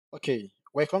Okay,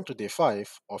 welcome to day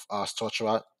 5 of our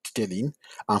structural detailing.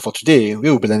 And for today, we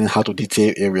will be learning how to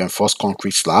detail a reinforced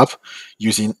concrete slab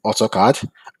using AutoCAD.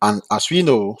 And as we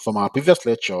know from our previous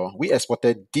lecture, we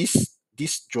exported this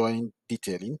drawing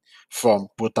detailing from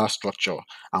Prota Structure,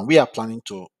 and we are planning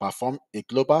to perform a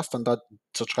global standard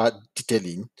structural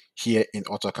detailing here in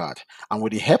AutoCAD. And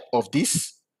with the help of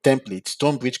this template,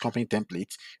 Stonebridge company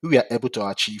template, we are able to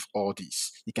achieve all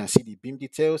this. You can see the beam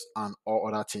details and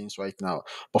all other things right now.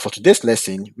 But for today's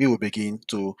lesson, we will begin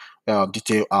to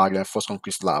detail our reinforced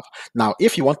concrete slab. Now,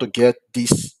 if you want to get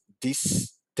this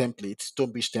template,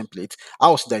 Stonebridge template, I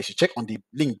will say that you should check on the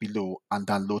link below and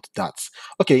download that.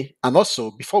 Okay, and also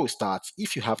before we start,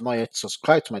 if you have not yet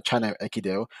subscribed to my channel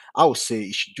Ekidel, I will say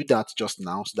you should do that just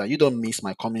now so that you don't miss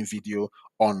my coming video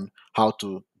on how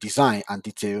to design and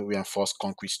detail reinforced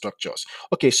concrete structures.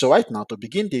 Okay, so right now to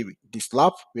begin the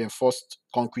slab reinforced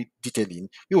concrete detailing,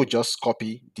 we will just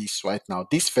copy this right now,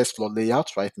 this first floor layout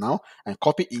right now, and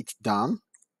copy it down.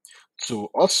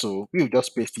 So also we will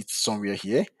just paste it somewhere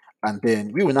here, and then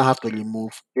we will now have to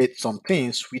remove some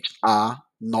things which are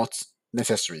not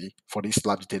necessary for this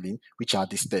slab detailing, which are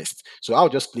this test. So I'll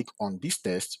just click on this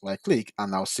test, right click,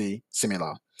 and I'll say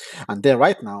similar. And then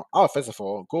right now, I'll first of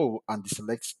all go and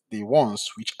deselect the ones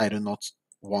which I do not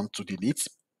want to delete,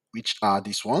 which are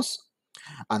these ones,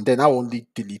 and then I'll only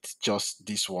delete just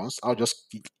these ones. I'll just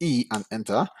click E and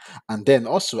enter, and then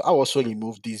also I'll also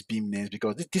remove these beam names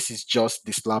because this is just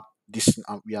the slab. This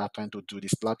we are trying to do the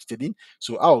slab detailing.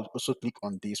 So I'll also click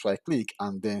on this, right click,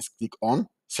 and then click on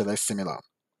select similar.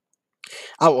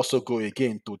 I'll also go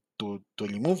again to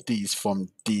remove these from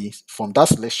that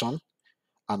selection,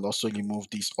 and also remove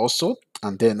this also,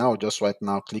 and then I'll just right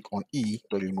now click on E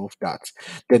to remove that.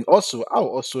 Then also I'll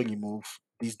also remove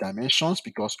these dimensions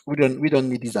because we don't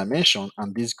need this dimension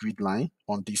and this grid line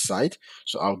on this side.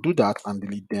 So I'll do that and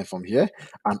delete them from here.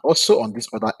 And also on this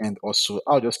other end also,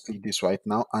 I'll just click this right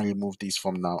now and remove this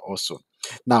from now also.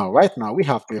 Now right now we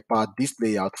have prepared this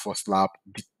layout for slab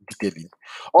detailing.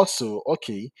 Also,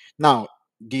 okay, now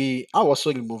I'll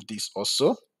also remove this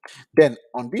also. Then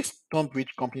on this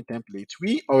Stonebridge company template,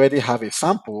 we already have a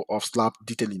sample of slab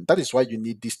detailing. That is why you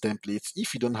need this template.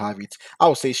 If you don't have it, I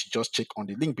would say you should just check on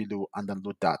the link below and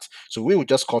download that. So we will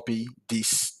just copy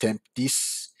this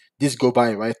go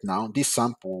by right now, this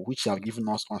sample which you have given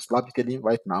us on slab detailing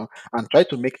right now, and try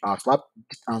to make our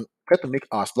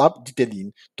slab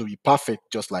detailing to be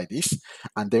perfect just like this.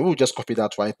 And then we'll just copy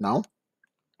that right now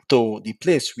to the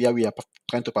place where we are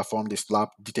trying to perform the slab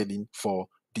detailing for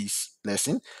this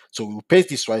lesson. So we'll paste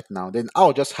this right now. Then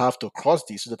I'll just have to cross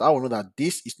this so that I will know that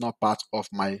this is not part of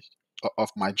my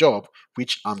job,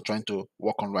 which I'm trying to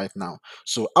work on right now.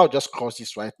 So I'll just cross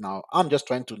this right now. I'm just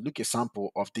trying to look a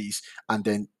sample of this and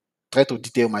then try to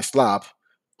detail my slab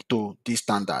to this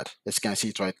standard, as you can see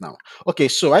it right now. Okay,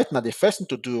 so right now the first thing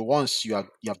to do once you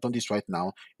have done this right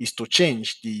now is to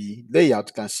change the layout.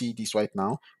 You can see this right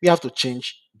now. We have to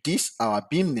change this our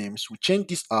beam names. We change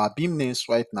this our beam names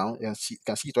right now. You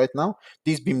can see it right now.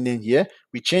 This beam name here,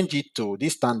 we change it to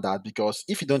this standard because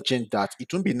if you don't change that,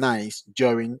 it won't be nice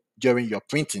during your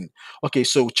printing. Okay,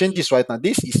 so we change this right now.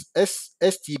 This is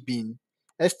ST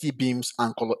beams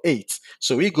and color 8.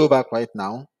 So we go back right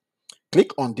now,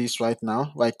 click on this right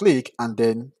now, right click, and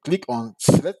then click on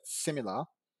select similar.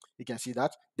 You can see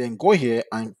that. Then go here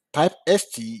and type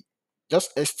ST,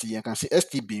 just ST. You can see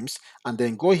ST beams, and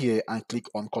then go here and click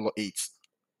on color 8.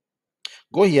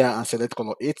 Go here and select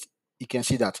color 8. You can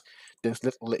see that. Then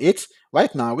select color 8.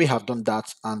 Right now, we have done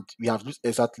that and we have used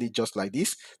exactly just like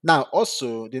this. Now,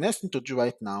 also, the next thing to do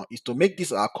right now is to make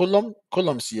this our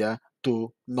columns here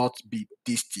to not be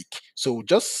this thick. So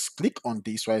just click on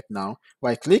this right now,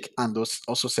 right click, and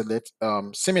also select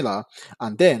similar,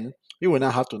 and then we will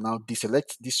now have to now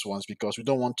deselect these ones because we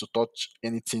don't want to touch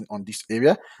anything on this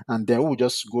area. And then we'll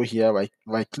just go here,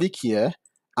 right click here,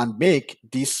 and make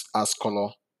this as color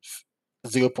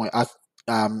 0.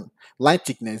 Line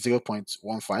thickness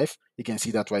 0.15. You can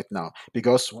see that right now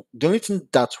because the only thing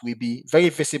that will be very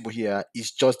visible here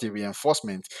is just the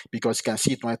reinforcement, because you can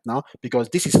see it right now because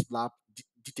this is slab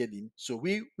detailing. So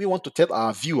we want to tell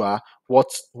our viewer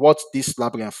what this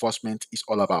slab reinforcement is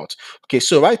all about. Okay,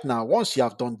 so right now, once you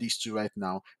have done these two right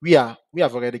now, we have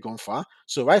already gone far.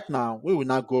 So right now we will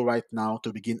now go right now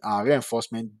to begin our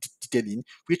reinforcement detailing,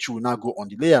 which will now go on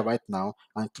the layer right now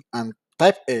and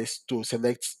type S to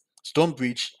select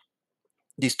Stonebridge,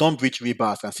 the Stonebridge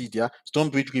rebars. Can see there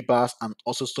Stonebridge rebars and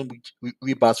also Stonebridge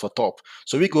rebars for top.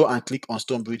 So we go and click on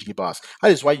Stonebridge rebars. That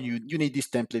is why you need this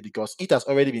template, because it has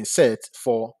already been set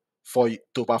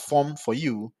to perform for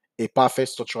you a perfect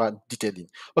structural detailing.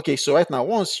 Okay, so right now,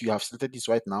 once you have selected this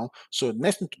right now, so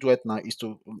next thing to do right now is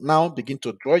to now begin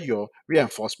to draw your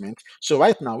reinforcement. So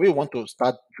right now, we want to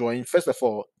start drawing, first of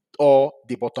all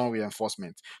the bottom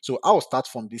reinforcement. So I'll start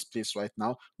from this place right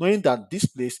now, knowing that this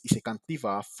place is a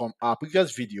cantilever. From our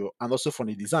previous video and also from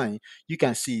the design, you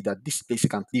can see that this place is a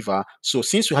cantilever. So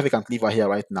since we have a cantilever here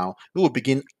right now, we will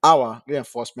begin our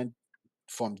reinforcement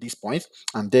from this point,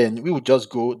 and then we will just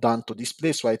go down to this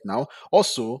place right now.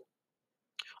 Also,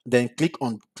 then click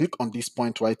on this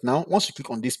point right now. Once you click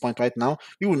on this point right now,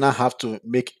 you will now have to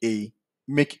make the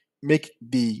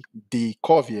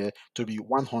curve here to be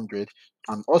 100,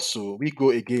 and also we go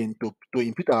again to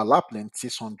input our lap length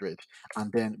 600,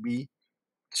 and then we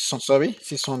sorry,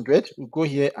 600. We go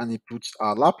here and it puts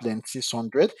our lap length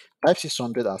 600, type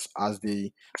 600 as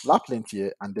the lap length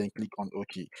here, and then click on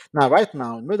OK. Now right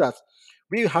now, know that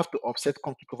we have to offset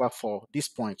concrete cover for this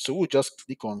point, so we'll just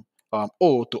click on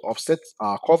O to offset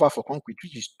our cover for concrete,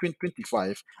 which is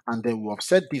 25, and then we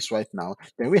offset this right now.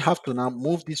 Then we have to now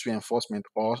move this reinforcement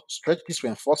or stretch this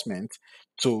reinforcement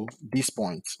to this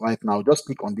point right now. Just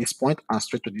click on this point and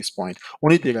stretch to this point,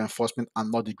 only the reinforcement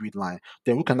and not the grid line.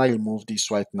 Then we can now remove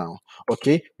this right now.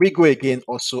 Okay, we go again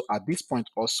also at this point,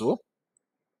 also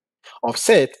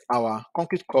offset our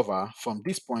concrete cover from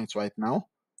this point right now,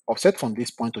 offset from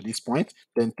this point to this point,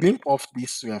 then trim off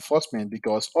this reinforcement,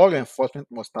 because all reinforcement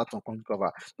must start from concrete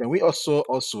cover. Then we also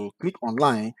click on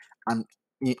line, and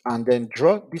then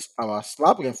draw this our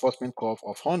slab reinforcement curve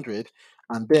of 100,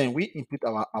 and then we input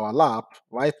our lap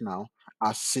right now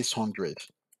as 600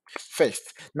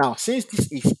 first. Now, since this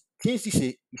place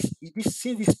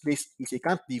is a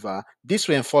cantilever, this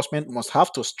reinforcement must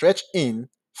have to stretch in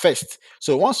first.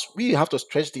 So once we have to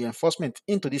stretch the reinforcement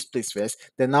into this place first,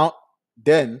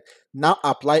 then now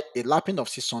apply a lapping of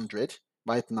 600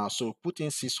 right now. So put in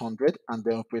 600 and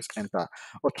then press enter.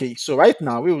 Okay, so right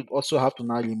now we would also have to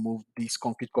now remove this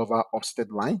concrete cover offset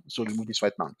line. So remove this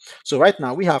right now. So right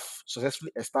now we have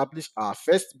successfully established our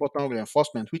first bottom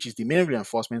reinforcement, which is the main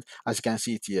reinforcement, as you can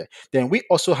see it here. Then we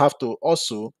also have to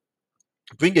also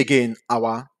bring again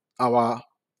our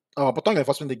bottom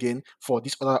reinforcement again for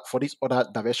this other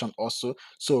direction also.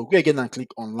 So go again and click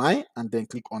on line, and then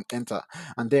click on enter,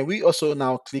 and then we also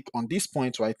now click on this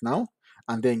point right now,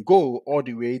 and then go all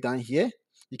the way down here.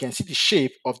 You can see the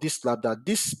shape of this slab, that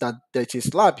there's a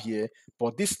slab here,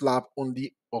 but this slab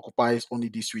only occupies only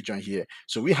this region here.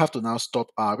 So we have to now stop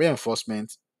our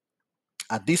reinforcement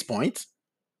at this point,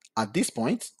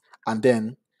 and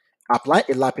then apply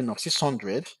a lapping of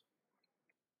 600,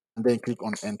 and then click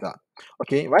on enter.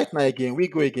 Okay, right now again, we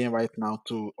go again right now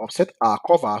to offset our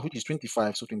cover, which is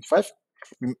 25. So 25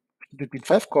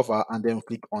 cover, and then we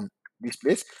click on this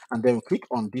place, and then we click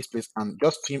on this place and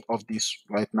just trim off this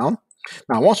right now.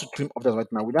 Now, once we trim off that right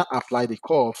now, we now apply the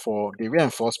curve for the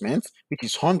reinforcement, which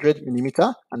is 100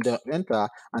 millimeter, and then enter,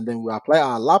 and then we apply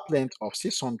our lap length of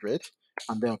 600,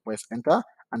 and then press enter,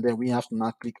 and then we have to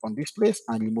now click on this place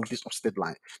and remove this offset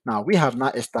line. Now we have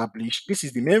now established this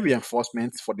is the main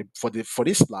reinforcement for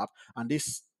this slab, and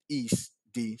this is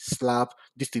the slab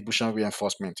distribution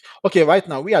reinforcement. Okay, right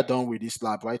now we are done with this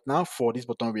slab right now for this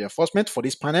bottom reinforcement for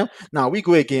this panel. Now we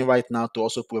go again right now to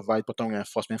also provide bottom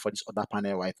reinforcement for this other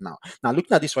panel right now. Now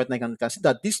looking at this right now, you can see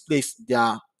that this place they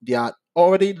are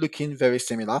already looking very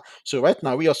similar. So right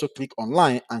now we also click on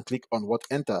line and click on what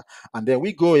enter, and then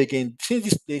we go again. Since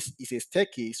this place is a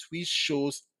staircase which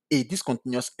shows a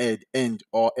discontinuous end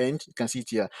or end, you can see it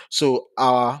here. So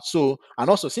and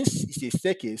also, since it's a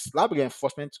staircase, slab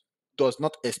reinforcement does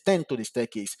not extend to the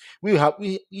staircase.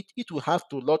 It will have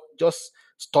to not just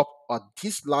stop at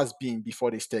this last beam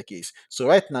before the staircase. So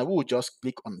right now we will just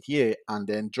click on here and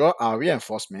then draw our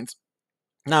reinforcement.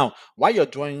 Now, while you're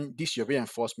drawing this your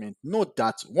reinforcement, note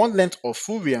that one length of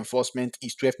full reinforcement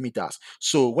is 12 meters.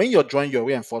 So when you're drawing your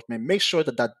reinforcement, make sure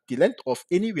that the length of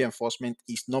any reinforcement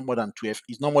is not more than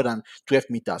 12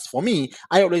 meters. For me,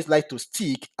 I always like to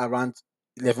stick around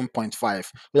 11.5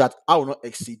 so that I will not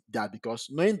exceed that, because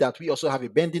knowing that we also have a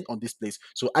bending on this place,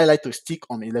 so I like to stick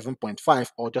on 11.5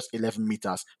 or just 11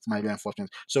 meters for my reinforcement.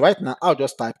 So right now I'll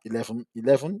just type 11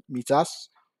 meters,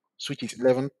 which is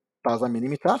 11,000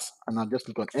 millimeters, and I'll just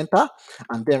click on enter.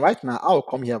 And then right now I'll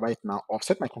come here right now,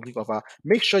 offset my concrete cover.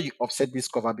 Make sure you offset this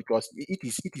cover because it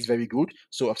is very good.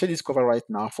 So offset this cover right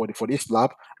now for this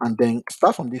slab, and then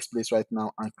start from this place right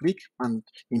now and click and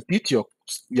input your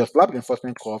slab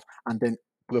reinforcement curve, and then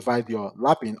provide your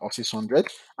lapping of 600.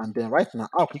 And then right now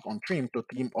I'll click on trim to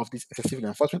trim off this excessive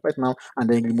reinforcement right now, and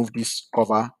then remove this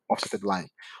cover offset line.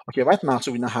 Okay, right now,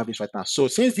 so we now have this right now. So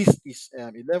since this is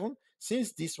 11,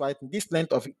 since this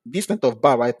length of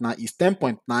bar right now is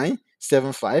 10.9,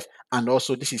 675, and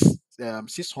also this is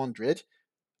 600,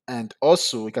 and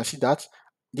also you can see that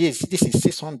this is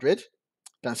 600.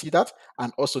 You can see that,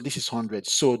 and also this is 100.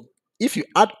 So if you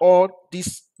add all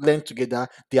this length together,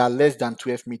 they are less than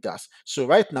 12 meters. So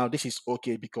right now this is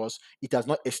okay because it has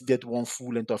not exceeded one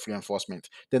full length of reinforcement.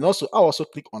 Then also I'll also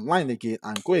click on line again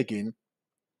and go again,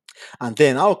 and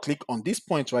then I'll click on this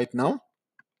point right now.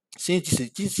 Since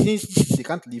this is a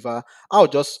cantilever, I'll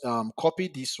just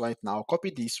copy this right now,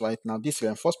 this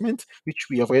reinforcement which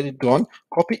we have already done,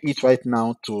 copy it right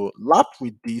now to lap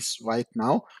with this right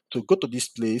now to go to this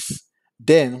place.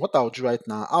 Then what I'll do right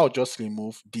now, I'll just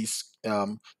remove this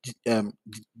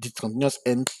discontinuous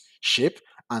end shape,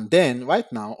 and then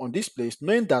right now on this place,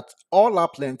 knowing that all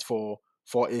lap length for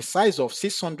a size of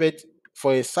 600,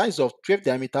 for a size of 12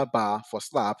 diameter bar for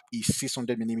slab is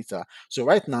 600 millimeter. So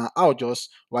right now I'll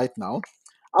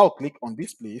click on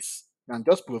this place and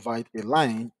just provide a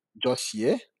line just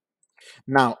here.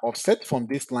 Now offset from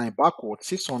this line backward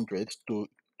 600 to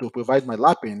provide my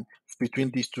lapping between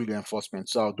these two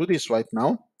reinforcements. So I'll do this right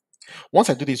now. Once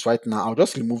I do this right now, I'll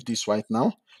just remove this right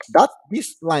now. That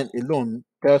this line alone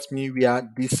tells me where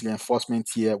this reinforcement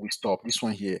here will stop, this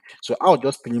one here. So I'll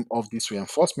just trim off this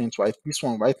reinforcement, right, this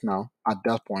one right now at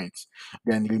that point,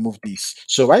 then remove this.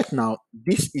 So right now,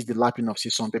 this is the lapping of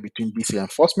 600 between this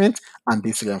reinforcement and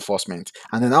this reinforcement.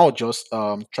 And then I'll just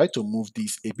try to move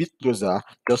this a bit closer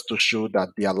just to show that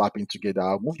they are lapping together.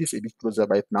 I'll move this a bit closer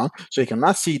right now. So you can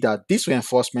now see that this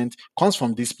reinforcement comes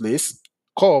from this place,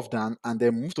 curve down, and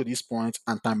then move to this point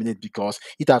and terminate because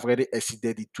it have already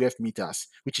exceeded the 12 meters,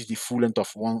 which is the full length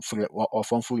of one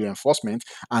full reinforcement.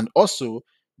 And also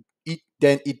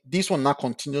this one now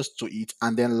continues to it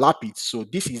and then lap it. So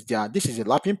this is a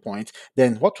lapping point.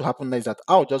 Then what will happen is that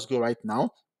I'll just go right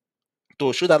now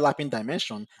to show that lapping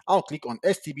dimension. I'll click on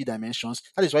STB dimensions.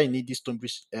 That is why you need this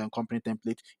Stonebridge company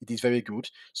template. It is very good.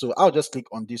 So I'll just click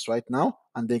on this right now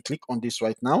and then click on this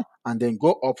right now and then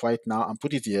go up right now and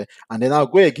put it here. And then I'll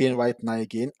go again right now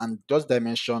again and just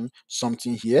dimension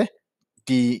something here.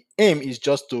 The aim is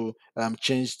just to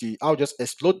change I'll just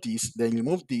explode this, then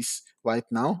remove this right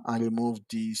now and remove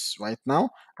this right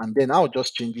now. And then I'll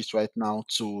just change this right now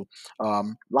to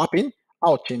lapping.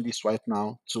 I'll change this right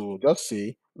now to just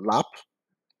say lap,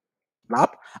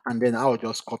 and then I'll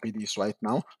just copy this right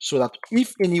now so that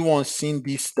if anyone seen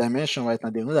this dimension right now,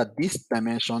 they know that this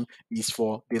dimension is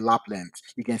for the lap length.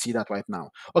 You can see that right now.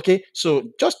 Okay, so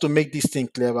just to make this thing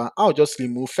clearer, I'll just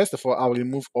remove, first of all, I'll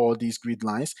remove all these grid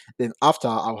lines, then after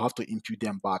I'll have to impute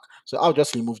them back. So I'll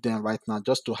just remove them right now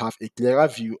just to have a clearer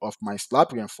view of my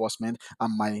slab reinforcement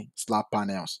and my slab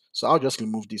panels. So I'll just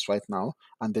remove this right now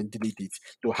and then delete it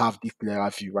to have the clearer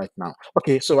view right now.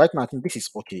 Okay, so right now I think this is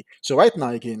okay. So right now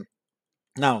again,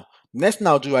 now, next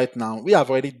now do right now, we have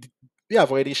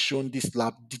already shown this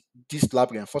slab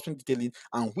reinforcement detailing,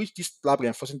 and which this slab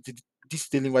reinforcement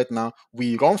detailing right now,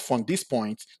 we run from this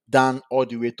point down all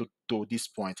the way to this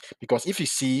point. Because if you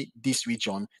see this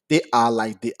region, they are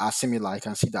similar. You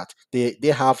can see that they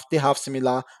have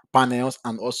similar panels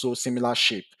and also similar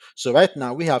shape. So right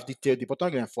now we have detailed the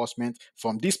bottom reinforcement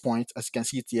from this point, as you can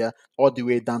see it here, all the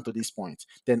way down to this point.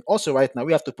 Then also right now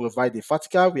we have to provide the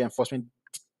vertical reinforcement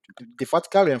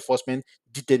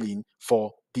detailing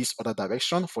for this other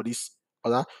direction, for this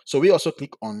other. So we also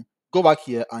go back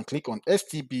here and click on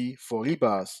STB for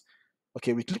rebars.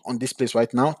 Okay, we click on this place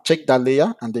right now, check that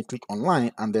layer, and then click on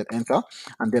line and then enter.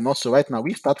 And then also right now,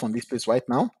 we start from this place right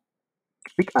now,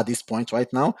 click at this point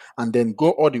right now, and then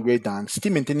go all the way down,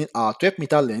 still maintaining our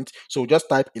 12-meter length. So just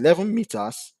type 11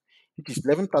 meters, which is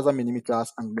 11,000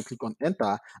 millimeters, and we click on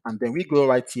enter. And then we go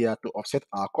right here to offset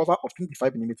our cover of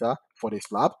 25 millimeter for the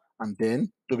slab, and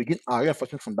then to begin our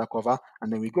reinforcement from that cover.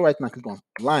 And then we go right now, click on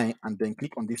line, and then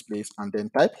click on this place, and then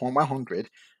type 100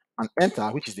 and enter,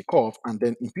 which is the curve, and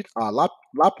then input our lap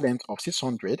length of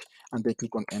 600, and then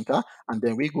click on enter. And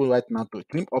then we go right now to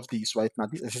trim off this right now,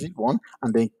 this excessive one,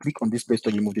 and then click on this place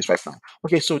to remove this right now.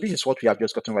 Okay, so this is what we have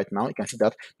just gotten right now. You can see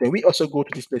that. Then we also go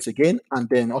to this place again, and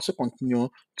then also continue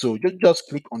to just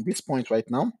click on this point right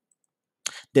now,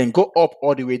 then go up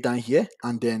all the way down here,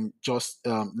 and then just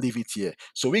leave it here.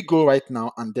 So we go right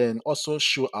now and then also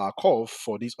show our curve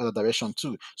for this other direction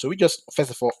too. So we just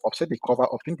first of all offset the cover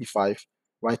of 25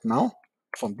 right now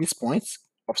from this point,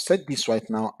 offset this right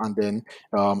now, and then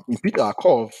input our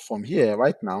curve from here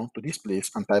right now to this place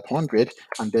and type 100,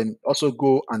 and then also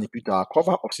go and input our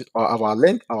cover of our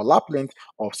length, our lap length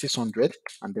of 600,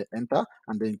 and then enter,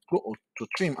 and then go to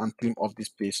trim and trim off this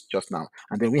place just now.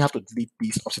 And then we have to delete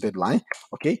this offsetted line.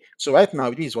 Okay, so right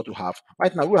now this is what we have.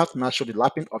 Right now we have to now show the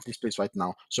lapping of this place right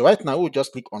now. So right now we'll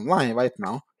just click on line right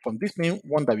now. From this main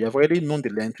one that we have already known the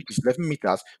length, which is 11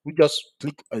 meters, we just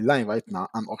click a line right now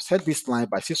and offset this line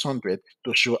by 600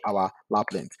 to show our lap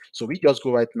length. So we just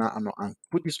go right now and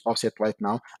put this offset right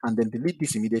now and then delete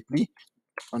this immediately.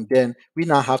 And then we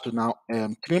now have to now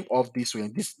trim off this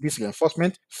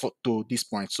reinforcement to this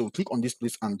point. So click on this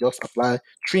place and just apply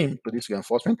trim to this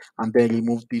reinforcement and then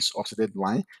remove this offsetted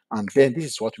line. And then this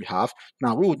is what we have.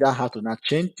 Now we would now have to now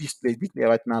change this layer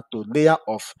right now to layer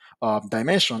of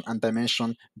dimension and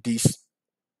dimension this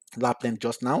lap length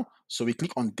just now. So we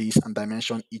click on this and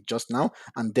dimension it just now,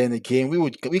 and then again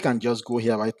we can just go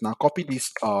here right now, copy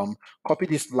this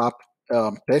lap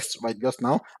text right just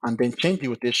now, and then change the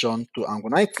rotation to angle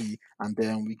 90, and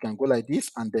then we can go like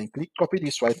this and then click copy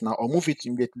this right now or move it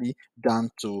immediately down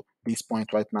to this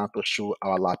point right now to show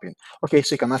our lapping. Okay,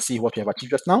 so you cannot see what we have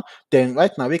achieved just now. Then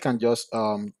right now we can just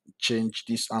change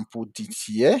this and put it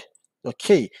here.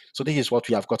 Okay, so this is what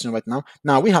we have gotten right now.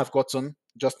 Now we have gotten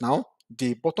just now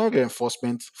the bottom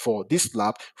reinforcement for this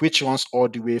slab, which runs all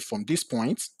the way from this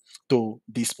point to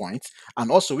this point,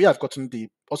 and also we have gotten the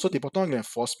bottom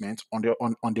reinforcement on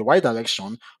the y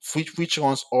direction, which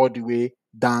runs all the way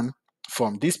down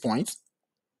from this point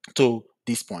to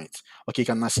this point. Okay, you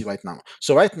can now see right now.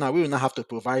 So right now we will now have to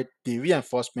provide the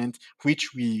reinforcement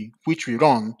which we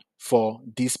run for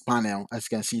this panel, as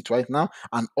you can see it right now,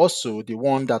 and also the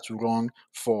one that we run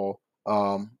for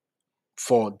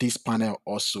this panel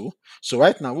also. So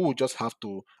right now we will just have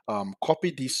to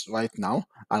copy this right now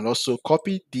and also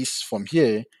copy this from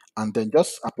here, and then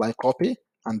just apply copy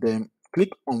and then click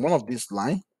on one of these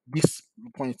line, this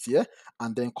point here,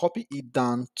 and then copy it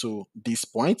down to this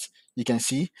point, you can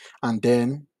see. And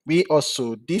then we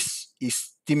also, this is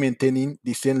still maintaining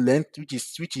the same length,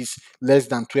 which is less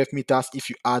than 12 meters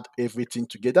if you add everything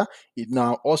together. It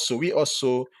now also, we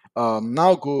also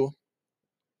now go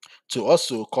to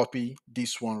also copy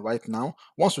this one right now.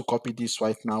 Once we copy this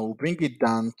right now, we'll bring it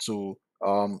down to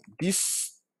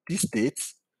this date,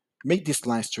 make this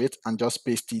line straight and just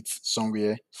paste it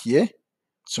somewhere here,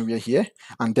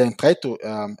 and then try to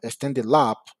extend the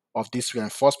lap of this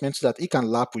reinforcement so that it can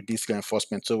lap with this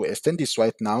reinforcement. So we extend this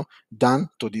right now down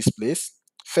to this place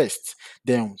first.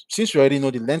 Then since we already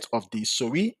know the length of this, so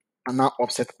we now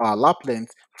offset our lap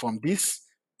length from this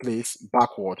place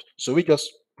backward. So we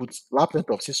just put lap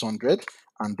length of 600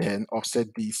 and then offset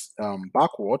this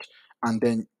backward. And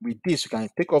then with this, you can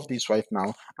take off this right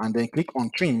now and then click on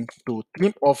trim to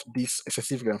trim off this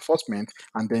excessive reinforcement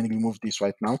and then remove this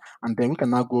right now. And then we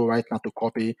can now go right now to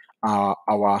copy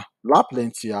our lap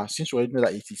length here. Since we already know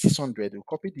that it is 600, we'll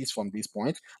copy this from this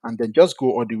point and then just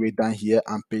go all the way down here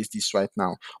and paste this right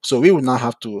now. So we will now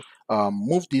have to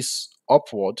move this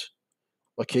upward.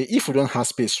 Okay, if we don't have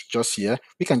space just here,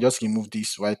 we can just remove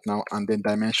this right now and then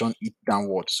dimension it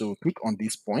downward. So click on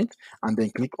this point and then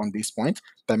click on this point,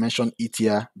 dimension it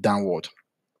here downward.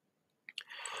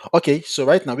 Okay, so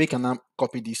right now we can now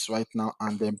copy this right now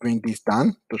and then bring this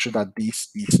down to show that this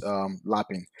is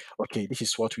lapping. Okay, this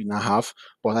is what we now have,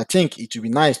 but I think it would be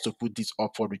nice to put this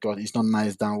upward because it's not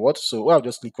nice downward. So I'll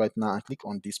just click right now and click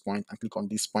on this point and click on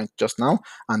this point just now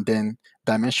and then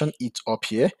dimension it up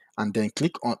here and then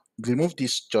click on remove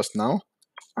this just now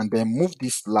and then move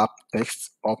this lap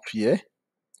text up here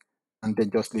and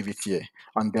then just leave it here.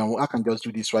 And then I can just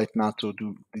do this right now to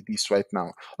do this right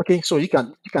now. Okay, so you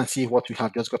can see what we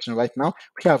have just gotten right now.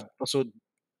 We have also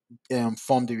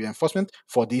formed the reinforcement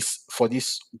for just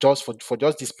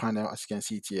this panel, as you can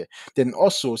see it here. Then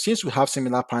also, since we have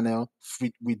similar panel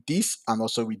with this and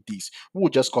also with this, we will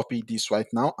just copy this right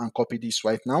now and copy this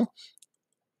right now.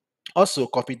 Also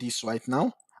copy this right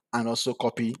now and also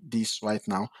copy this right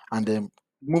now and then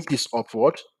move this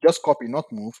upward. Just copy, not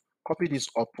move. Copy this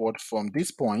upward from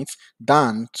this point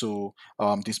down to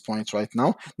this point right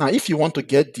now. Now, if you want to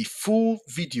get the full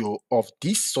video of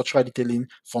this structural detailing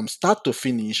from start to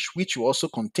finish, which will also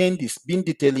contain this beam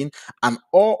detailing and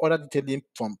all other detailing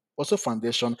from also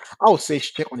foundation, I would say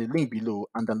check on the link below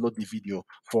and download the video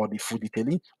for the full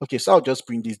detailing. Okay, so I'll just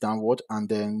bring this downward and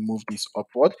then move this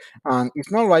upward. And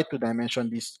it's not right to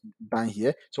dimension this down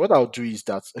here. So what I'll do is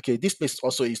that, okay, this place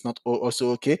also is not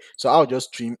also okay. So I'll just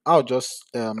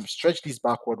stretch this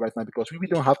backward right now because we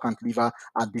don't have cantilever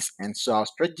at this end. So I'll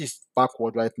stretch this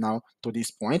backward right now to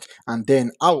this point, and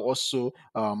then I'll also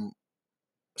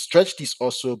stretch this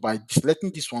also by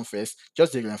selecting this one first,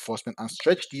 just the reinforcement, and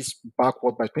stretch this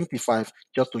backward by 25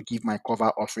 just to give my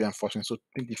cover of reinforcement. So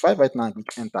 25 right now, and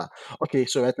click enter. Okay,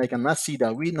 so right now you can now see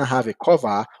that we now have a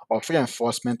cover of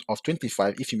reinforcement of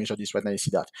 25. If you measure this right now, you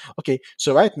see that. Okay,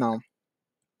 so right now,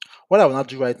 what I will not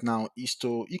do right now is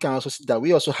to, you can also see that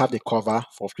we also have the cover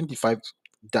for 25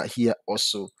 that here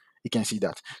also. You can see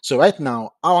that. So right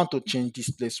now, I want to change this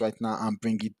place right now and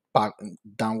bring it back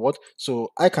downward. So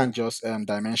I can just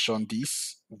dimension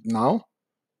this now,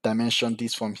 dimension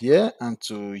this from here and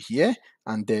to here,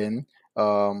 and then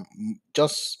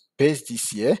just paste this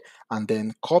here, and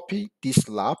then copy this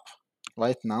lap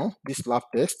right now, this lap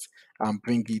text, and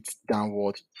bring it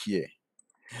downward here,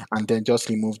 and then just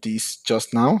remove this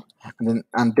just now,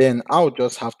 and then I'll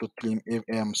just have to trim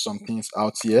some things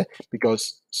out here,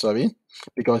 because sorry,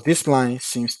 because this line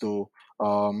seems to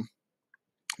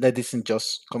let this thing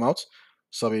just come out.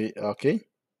 Sorry, okay.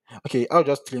 Okay, I'll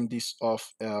just trim this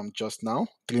off just now.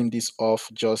 Trim this off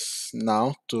just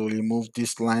now to remove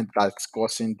this line that's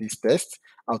causing this test.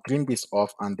 I'll trim this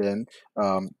off and then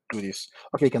do this.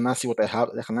 Okay, you can now see what I have.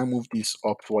 I can now move this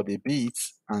upward a bit,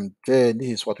 and then this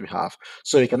is what we have.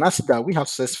 So you can now see that we have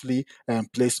successfully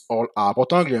placed all our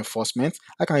bottom reinforcement.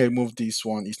 I can remove this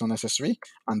one, it's not necessary,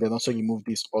 and then also remove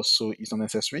this also is not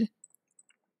necessary.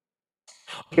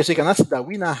 Okay, so you can now see that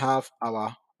we now have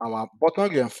our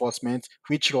bottom reinforcement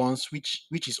which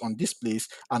is on this place,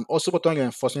 and also bottom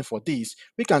reinforcement for this.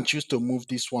 We can choose to move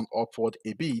this one upward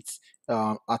a bit,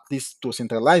 at least to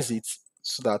centralize it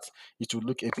so that it will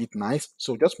look a bit nice.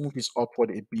 So just move this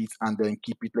upward a bit and then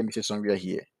keep it, let me say, somewhere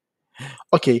here.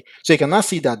 Okay, so you can now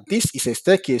see that this is a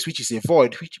staircase which is a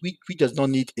void, which does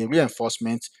not need a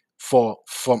reinforcement for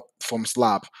from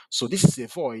slab. So this is a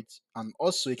void, and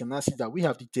also you can now see that we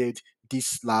have detailed this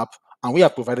slab, and we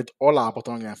have provided all our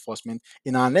bottom reinforcement.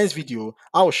 In our next video,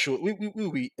 I'll show we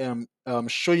will be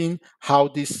showing how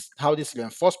this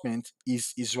reinforcement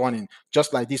is running.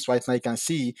 Just like this right now, you can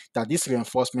see that this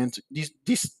reinforcement,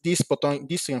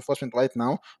 this reinforcement right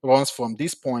now runs from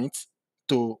this point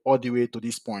to all the way to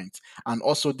this point, and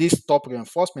also this top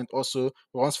reinforcement also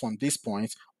runs from this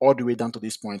point all the way down to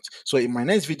this point. So in my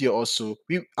next video also,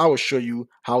 I will show you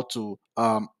how to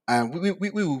and we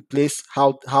will place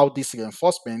how this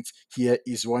reinforcement here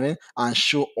is running, and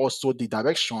show also the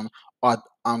direction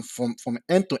and from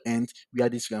end to end where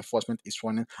this reinforcement is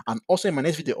running. And also in my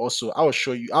next video also, I will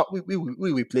show you how we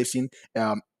will be placing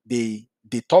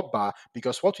the top bar,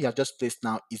 because what we have just placed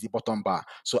now is the bottom bar.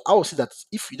 So I will say that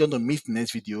if you don't know, miss the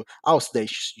next video, I will say that you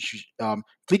should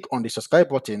click on the subscribe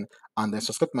button and then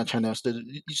subscribe to my channel so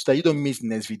that you don't miss the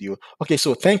next video. Okay,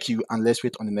 so thank you, and let's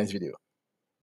wait on the next video.